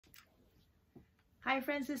Hi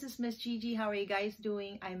friends, this is Miss Gigi. How are you guys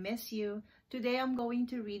doing? I miss you. Today I'm going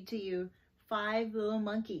to read to you 5 Little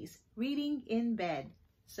Monkeys Reading in Bed.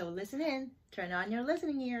 So listen in. Turn on your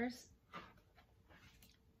listening ears.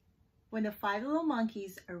 When the 5 little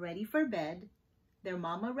monkeys are ready for bed, their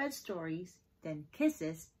mama read stories, then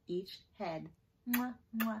kisses each head. Mwah,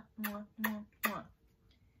 mwah, mwah, mwah, mwah.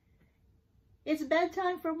 It's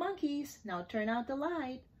bedtime for monkeys. Now turn out the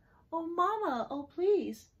light. Oh mama, oh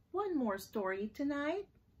please. One more story tonight.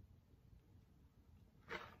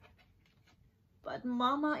 But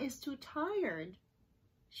Mama is too tired.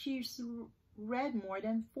 She's read more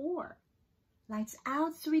than 4. Lights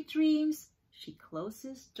out, sweet dreams. She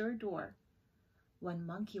closes her door. One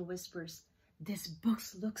monkey whispers, "This book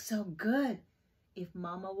looks so good. If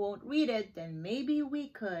Mama won't read it, then maybe we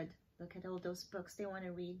could." Look at all those books they want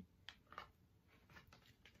to read.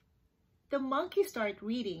 The monkeys start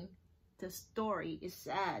reading. The story is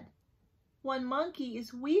sad. One monkey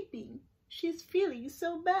is weeping. She's feeling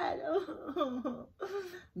so bad.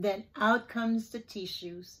 Then out comes the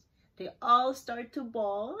tissues. They all start to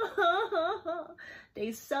bawl.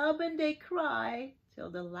 They sob and they cry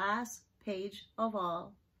till the last page of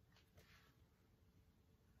all.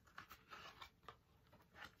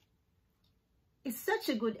 It's such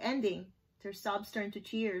a good ending. Their sobs turn to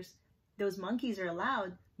cheers. Those monkeys are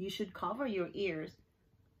loud. You should cover your ears.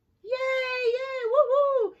 Yay, yay,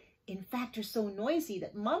 woo-hoo! In fact, they're so noisy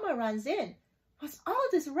that Mama runs in. What's all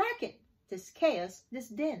this racket, this chaos, this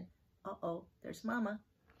din? Uh-oh, there's Mama.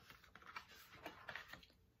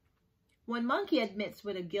 One monkey admits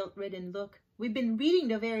with a guilt-ridden look, "We've been reading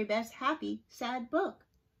the very best happy, sad book."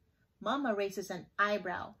 Mama raises an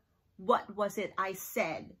eyebrow. "What was it I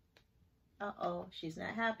said?" Uh-oh, she's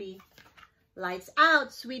not happy. Lights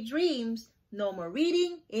out, sweet dreams. No more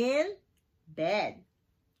reading in bed.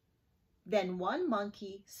 Then one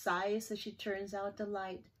monkey sighs as she turns out the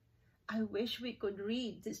light. "I wish we could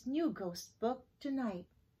read this new ghost book tonight."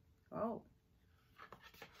 Oh.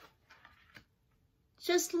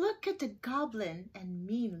 Just look at the goblin and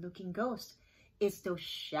mean-looking ghost. It's those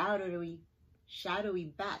shadowy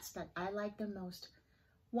bats that I like the most.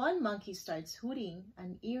 One monkey starts hooting,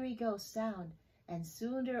 an eerie ghost sound, and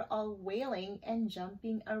soon they're all wailing and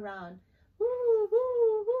jumping around. Woo,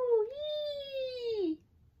 woo, woo, yee!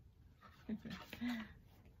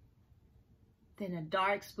 Then a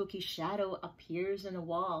dark, spooky shadow appears on the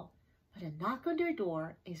wall, but a knock on their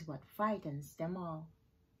door is what frightens them all.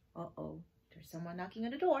 Uh-oh, there's someone knocking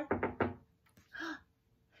on the door.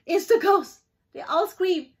 It's the ghost! They all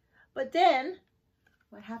scream. But then,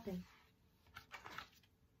 what happened?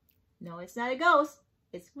 No, it's not a ghost.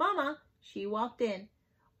 It's Mama. She walked in.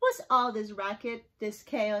 "What's all this racket, this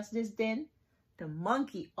chaos, this din?" The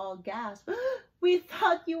monkey all gasped. "We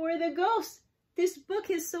thought you were the ghost. This book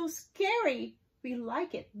is so scary. We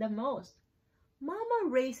like it the most." Mama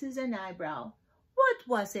raises an eyebrow. "What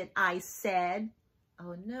was it I said?"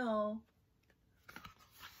 Oh no.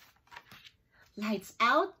 Lights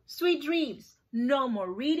out, sweet dreams. No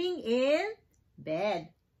more reading in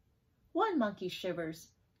bed. One monkey shivers.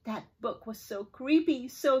 "That book was so creepy,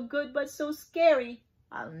 so good but so scary.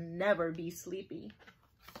 I'll never be sleepy."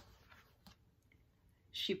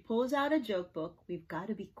 She pulls out a joke book. "We've got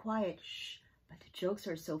to be quiet. Shh. But the jokes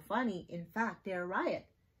are so funny. In fact, they're a riot."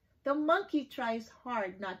 The monkey tries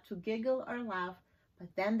hard not to giggle or laugh,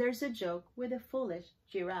 but then there's a joke with a foolish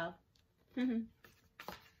giraffe.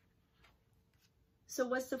 So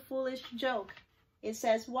what's the foolish joke? It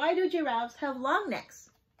says, "Why do giraffes have long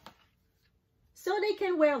necks?" So they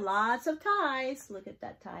can wear lots of ties. Look at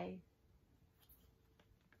that tie.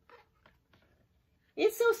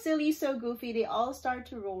 It's so silly, so goofy, they all start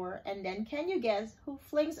to roar. And then can you guess who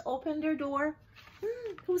flings open their door?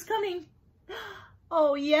 Who's coming?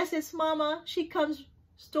 Oh yes, it's Mama. She comes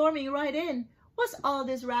storming right in. "What's all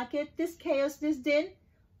this racket, this chaos, this din?"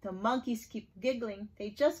 The monkeys keep giggling. They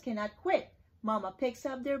just cannot quit. Mama picks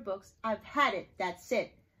up their books. "I've had it, that's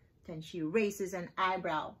it." Then she raises an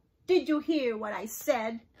eyebrow. "Did you hear what I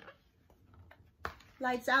said?"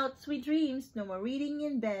 Lights out, sweet dreams. No more reading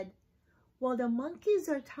in bed. While the monkeys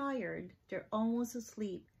are tired, they're almost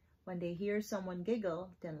asleep when they hear someone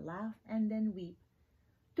giggle, then laugh, and then weep.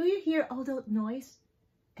 Do you hear all that noise?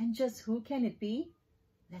 And just who can it be?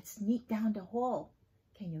 Let's sneak down the hall.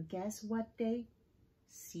 Can you guess what they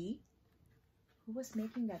see? Who was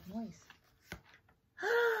making that noise?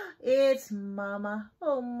 It's Mama.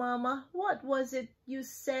 "Oh, Mama, what was it you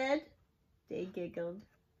said?" They giggled.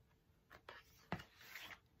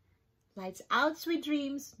 Lights out, sweet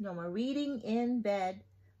dreams. No more reading in bed.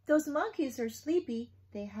 Those monkeys are sleepy.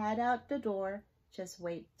 They head out the door. Just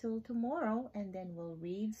wait till tomorrow and then we'll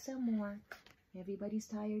read some more. Everybody's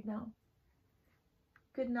tired now.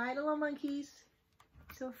 Good night, little monkeys.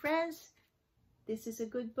 So friends, this is a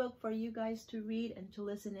good book for you guys to read and to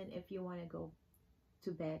listen in if you want to go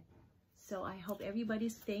to bed. So I hope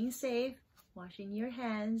everybody's staying safe, washing your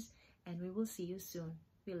hands, and we will see you soon.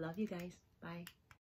 We love you guys. Bye.